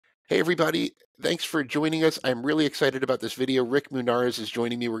Hey, everybody. Thanks for joining us. I'm really excited about this video. Rick Munarez is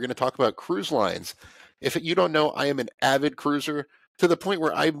joining me. We're going to talk about cruise lines. If you don't know, I am an avid cruiser to the point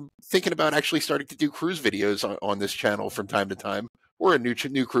where I'm thinking about actually starting to do cruise videos on this channel from time to time. We're a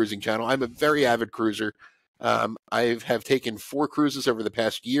new cruising channel. I'm a very avid cruiser. I have taken 4 cruises over the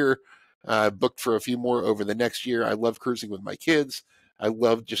past year, booked for a few more over the next year. I love cruising with my kids. I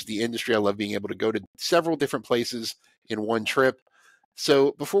love just the industry. I love being able to go to several different places in one trip.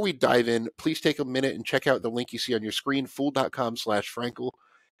 So before we dive in, please take a minute and check out the link you see on your screen, fool.com/Frankel.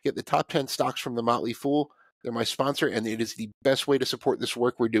 Get the top 10 stocks from the Motley Fool. They're my sponsor, and it is the best way to support this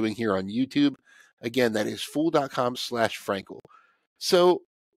work we're doing here on YouTube. Again, that is fool.com/Frankel. So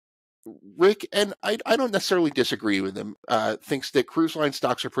Rick, and I don't necessarily disagree with him, thinks that cruise line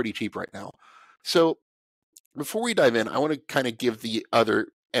stocks are pretty cheap right now. So before we dive in, I want to kind of give the other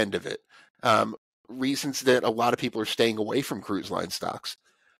end of it. Reasons that a lot of people are staying away from cruise line stocks.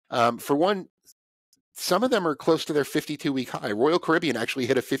 For one, some of them are close to their 52-week high. Royal Caribbean actually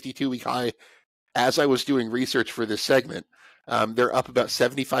hit a 52-week high as I was doing research for this segment. They're up about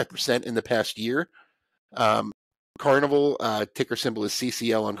 75% in the past year. Carnival, ticker symbol is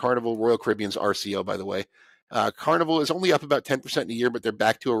CCL on Carnival. Royal Caribbean's RCO, by the way. Carnival is only up about 10% in a year, but they're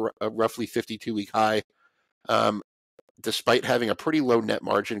back to a roughly 52-week high. Despite having a pretty low net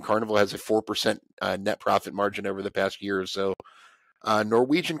margin, Carnival has a 4% net profit margin over the past year or so.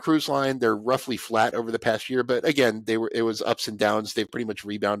 Norwegian Cruise Line, they're roughly flat over the past year, but again, it was ups and downs. They've pretty much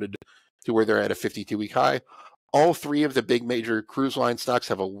rebounded to where they're at a 52-week high. All 3 of the big major cruise line stocks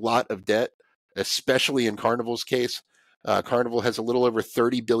have a lot of debt, especially in Carnival's case. Carnival has a little over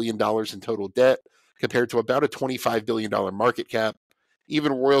 $30 billion in total debt compared to about a $25 billion market cap.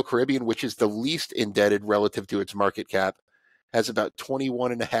 Even Royal Caribbean, which is the least indebted relative to its market cap, has about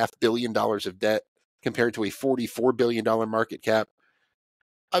 $21.5 billion of debt compared to a $44 billion market cap.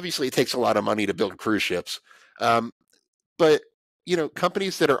 Obviously, it takes a lot of money to build cruise ships. But,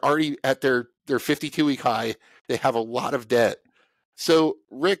 companies that are already at their 52-week high, they have a lot of debt. So,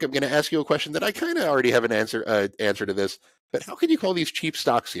 Rick, I'm going to ask you a question that I kind of already have an answer to this, but how can you call these cheap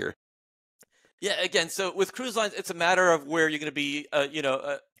stocks here? Yeah, again, so with cruise lines, it's a matter of where you're going to be,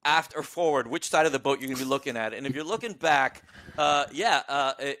 aft or forward, which side of the boat you're going to be looking at. And if you're looking back,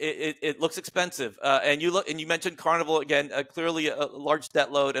 it looks expensive. And you mentioned Carnival again, clearly a large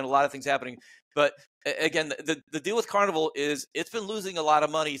debt load and a lot of things happening. But again, the deal with Carnival is it's been losing a lot of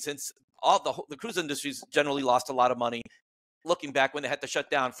money since all the cruise industry's generally lost a lot of money. Looking back when they had to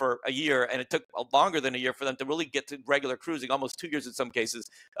shut down for a year, and it took longer than a year for them to really get to regular cruising, almost 2 years in some cases,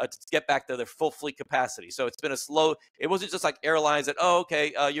 to get back to their full fleet capacity. So it's been it wasn't just like airlines that,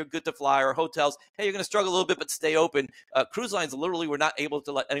 you're good to fly, or hotels, hey, you're going to struggle a little bit, but stay open. Cruise lines literally were not able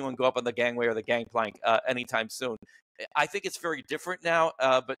to let anyone go up on the gangway or the gangplank anytime soon. I think it's very different now,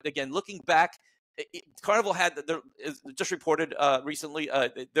 but again, looking back, Carnival just reported recently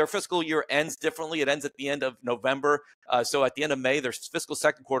their fiscal year ends differently. It ends at the end of November. So at the end of May, their fiscal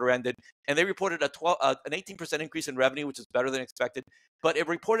second quarter ended, and they reported an 18% increase in revenue, which is better than expected. But it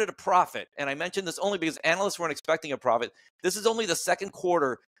reported a profit, and I mentioned this only because analysts weren't expecting a profit. This is only the second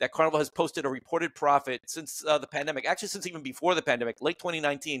quarter that Carnival has posted a reported profit since the pandemic. Actually, since even before the pandemic, late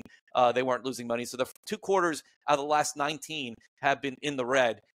 2019, they weren't losing money. So the 2 quarters out of the last 19 have been in the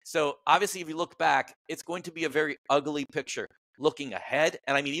red. So obviously, if you look back, it's going to be a very ugly picture. Looking ahead,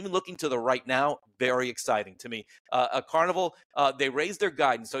 and I mean even looking to the right now, very exciting to me. Carnival, they raised their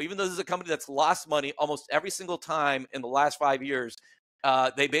guidance. So even though this is a company that's lost money almost every single time in the last 5 years,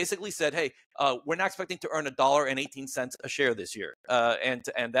 they basically said, hey, we're not expecting to earn $1.18 a share this year. And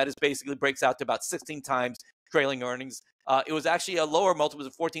that is basically breaks out to about 16 times trailing earnings. It was actually a lower multiple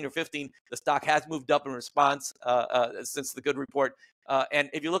of 14 or 15. The stock has moved up in response since the good report. And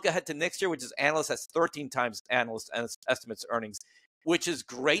if you look ahead to next year, which is analysts has 13 times analyst estimates earnings, which is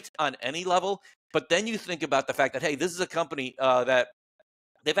great on any level. But then you think about the fact that, hey, this is a company that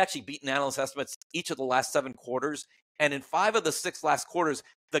they've actually beaten analyst estimates each of the last 7 quarters. And in 5 of the 6 last quarters,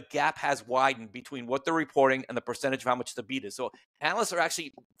 the gap has widened between what they're reporting and the percentage of how much the beat is. So analysts are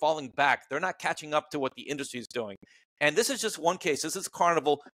actually falling back. They're not catching up to what the industry is doing. And this is just one case. This is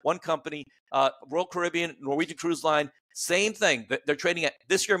Carnival, one company, Royal Caribbean, Norwegian Cruise Line, same thing. They're trading at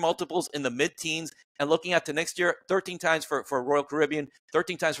this year multiples in the mid-teens, and looking at to next year, 13 times for Royal Caribbean,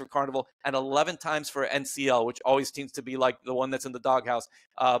 13 times for Carnival, and 11 times for NCL, which always seems to be like the one that's in the doghouse.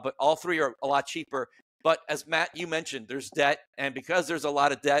 But all 3 are a lot cheaper. But as Matt, you mentioned, there's debt. And because there's a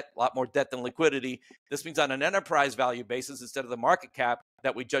lot of debt, a lot more debt than liquidity, this means on an enterprise value basis, instead of the market cap,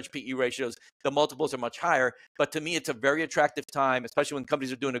 that we judge PE ratios, the multiples are much higher. But to me, it's a very attractive time, especially when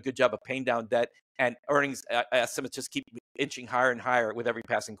companies are doing a good job of paying down debt and earnings estimates just keep inching higher and higher with every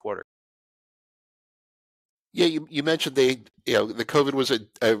passing quarter. Yeah, you mentioned the COVID was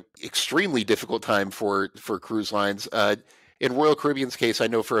a extremely difficult time for cruise lines. In Royal Caribbean's case, I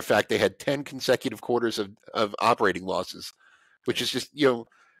know for a fact they had 10 consecutive quarters of operating losses, which Yeah. is just,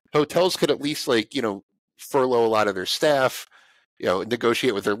 hotels could at least furlough a lot of their staff,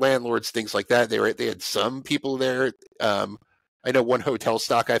 negotiate with their landlords, things like that. They had some people there. I know one hotel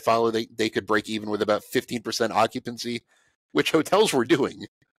stock I follow, they could break even with about 15% occupancy, which hotels were doing.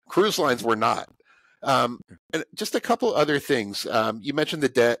 Cruise lines were not. And just a couple other things. You mentioned the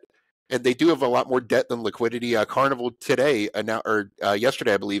debt, and they do have a lot more debt than liquidity. Carnival today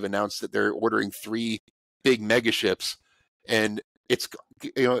yesterday, I believe, announced that they're ordering 3 big mega ships, and it's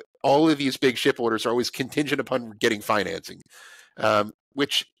all of these big ship orders are always contingent upon getting financing,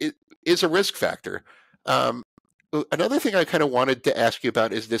 which is a risk factor. Another thing I kind of wanted to ask you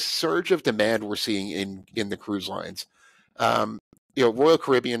about is this surge of demand we're seeing in the cruise lines. Um, Royal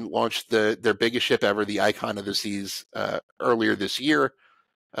Caribbean launched their biggest ship ever, the Icon of the Seas, earlier this year.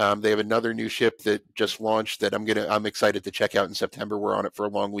 They have another new ship that just launched that I'm excited to check out in September. We're on it for a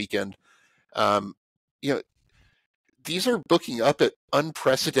long weekend. Um, you know, these are booking up at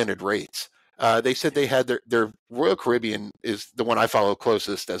unprecedented rates. They said they had their Royal Caribbean is the one I follow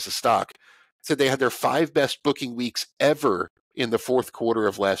closest as a stock. Said they had their 5 best booking weeks ever in the fourth quarter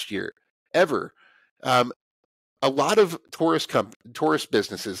of last year, ever. Um, a lot of tourist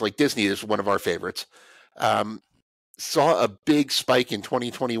businesses like Disney is one of our favorites. Um, saw a big spike in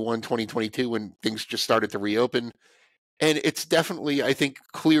 2021, 2022 when things just started to reopen, and it's definitely, I think,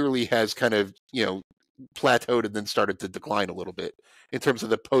 clearly has kind of plateaued and then started to decline a little bit in terms of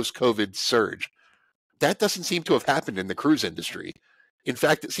the post-COVID surge. That doesn't seem to have happened in the cruise industry. In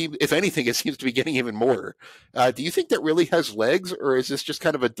fact, if anything, it seems to be getting even more. Do you think that really has legs, or is this just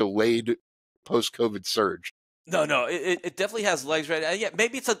kind of a delayed post-COVID surge? No, it definitely has legs, right? Yeah,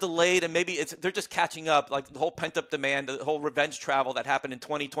 maybe it's a delayed, and maybe they're just catching up, like the whole pent up demand, the whole revenge travel that happened in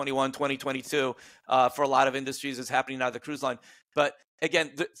 2021, 2022 for a lot of industries is happening now at the cruise line. But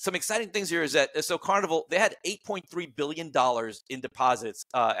again, some exciting things here is that Carnival, they had $8.3 billion in deposits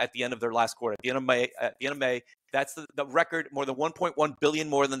at the end of their last quarter, at the end of May. That's the record, more than 1.1 billion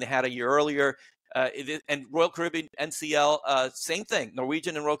more than they had a year earlier. And Royal Caribbean, NCL, same thing.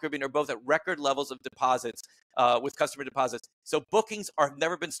 Norwegian and Royal Caribbean are both at record levels of deposits with customer deposits. So bookings have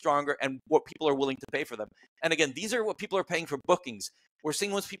never been stronger, and what people are willing to pay for them. And again, these are what people are paying for bookings. We're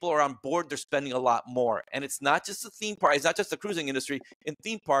seeing once people are on board, they're spending a lot more. And it's not just the theme park. It's not just the cruising industry. In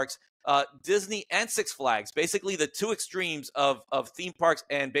theme parks, Disney and Six Flags, basically the two extremes of theme parks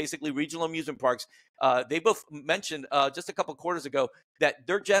and basically regional amusement parks, they both mentioned just a couple of quarters ago that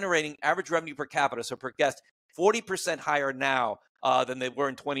they're generating average revenue per capita, so per guest, 40% higher now than they were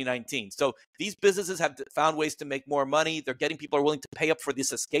in 2019. So these businesses have found ways to make more money. They're getting people are willing to pay up for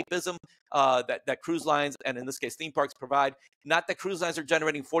this escapism that cruise lines, and in this case, theme parks provide. Not that cruise lines are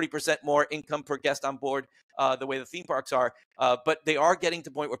generating 40% more income per guest on board the way the theme parks are, but they are getting to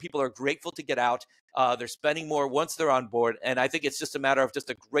the point where people are grateful to get out. They're spending more once they're on board, and I think it's just a matter of just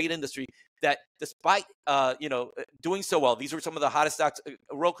a great industry that, despite doing so well, these were some of the hottest stocks.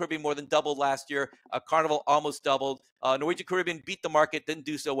 Royal Caribbean more than doubled last year. Carnival almost doubled. Norwegian Caribbean beat the market, didn't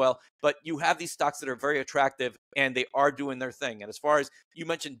do so well, but you have these stocks that are very attractive, and they are doing their thing. And as far as you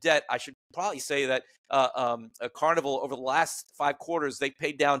mentioned debt, I should probably say that Carnival, over the last 5 quarters, they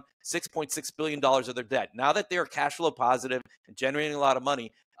paid down $6.6 billion of their debt. Now that they're cash flow positive and generating a lot of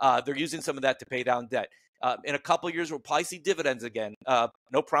money, they're using some of that to pay down debt. In a couple of years, we'll probably see dividends again.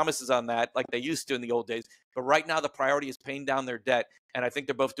 No promises on that like they used to in the old days. But right now, the priority is paying down their debt. And I think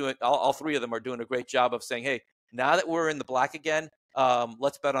they're both doing, all 3 of them are doing a great job of saying, hey, now that we're in the black again,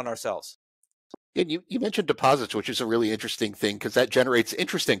 let's bet on ourselves. And you mentioned deposits, which is a really interesting thing because that generates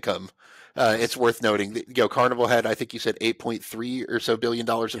interest income. It's worth noting that, Carnival had, I think you said, 8.3 or so billion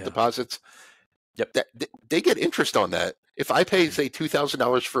dollars of deposits. Yep. They get interest on that. If I pay, say,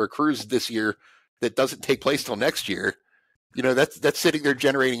 $2,000 for a cruise this year that doesn't take place till next year, that's sitting there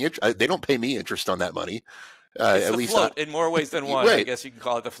generating interest. They don't pay me interest on that money. It's at the least float in more ways than one. right. I guess you can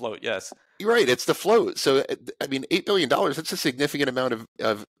call it the float. Yes. You're right. It's the float. So, I mean, $8 billion, that's a significant amount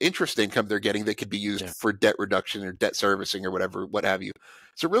of interest income they're getting that could be used for debt reduction or debt servicing or whatever, what have you.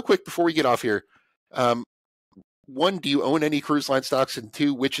 So real quick, before we get off here, 1, do you own any cruise line stocks? And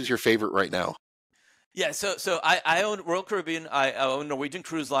 2, which is your favorite right now? Yeah, so I own Royal Caribbean. I own Norwegian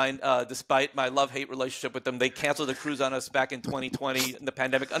Cruise Line. Despite my love-hate relationship with them, they canceled a cruise on us back in 2020 in the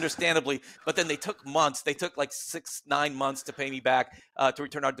pandemic, understandably. But then they took months. They took like 6, 9 months to pay me back to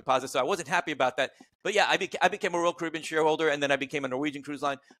return our deposit. So I wasn't happy about that. But yeah, I became a Royal Caribbean shareholder, and then I became a Norwegian Cruise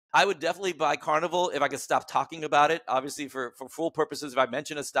Line. I would definitely buy Carnival if I could stop talking about it. Obviously, for full purposes, if I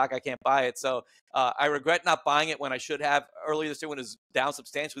mention a stock, I can't buy it. So I regret not buying it when I should have earlier this year when it was down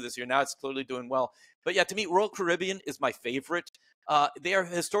substantially this year. Now it's clearly doing well. But yeah, to me, Royal Caribbean is my favorite. They are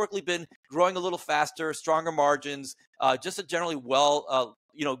historically been growing a little faster, stronger margins, just a generally well-oiled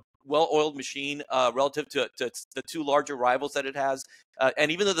machine relative to the two larger rivals that it has.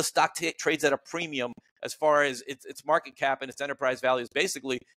 And even though the stock trades at a premium, as far as its market cap and its enterprise value is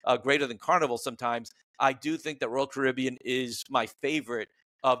basically greater than Carnival sometimes, I do think that Royal Caribbean is my favorite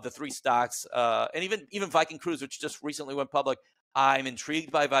of the three stocks. And even Viking Cruise, which just recently went public, I'm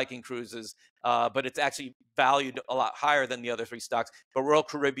intrigued by Viking Cruises, but it's actually valued a lot higher than the other three stocks. But Royal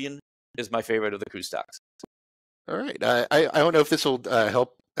Caribbean is my favorite of the cruise stocks. All right. I don't know if this will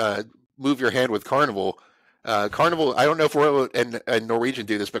help move your hand with Carnival. Carnival, I don't know if Royal and Norwegian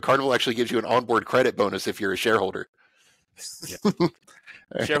do this, but Carnival actually gives you an onboard credit bonus if you're a shareholder. Yeah.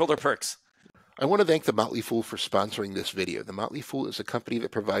 Shareholder perks. I want to thank The Motley Fool for sponsoring this video. The Motley Fool is a company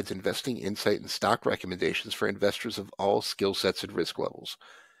that provides investing insight and stock recommendations for investors of all skill sets and risk levels.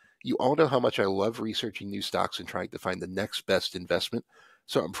 You all know how much I love researching new stocks and trying to find the next best investment,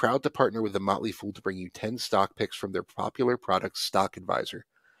 so I'm proud to partner with The Motley Fool to bring you 10 stock picks from their popular product, Stock Advisor.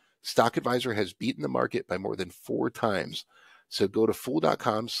 Stock Advisor has beaten the market by more than 4 times, so go to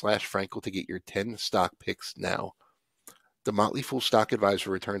fool.com/Frankel to get your 10 stock picks now. The Motley Fool Stock Advisor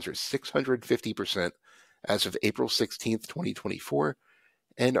returns are 650% as of April 16th, 2024,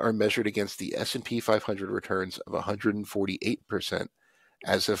 and are measured against the S&P 500 returns of 148%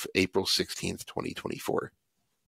 as of April 16th, 2024.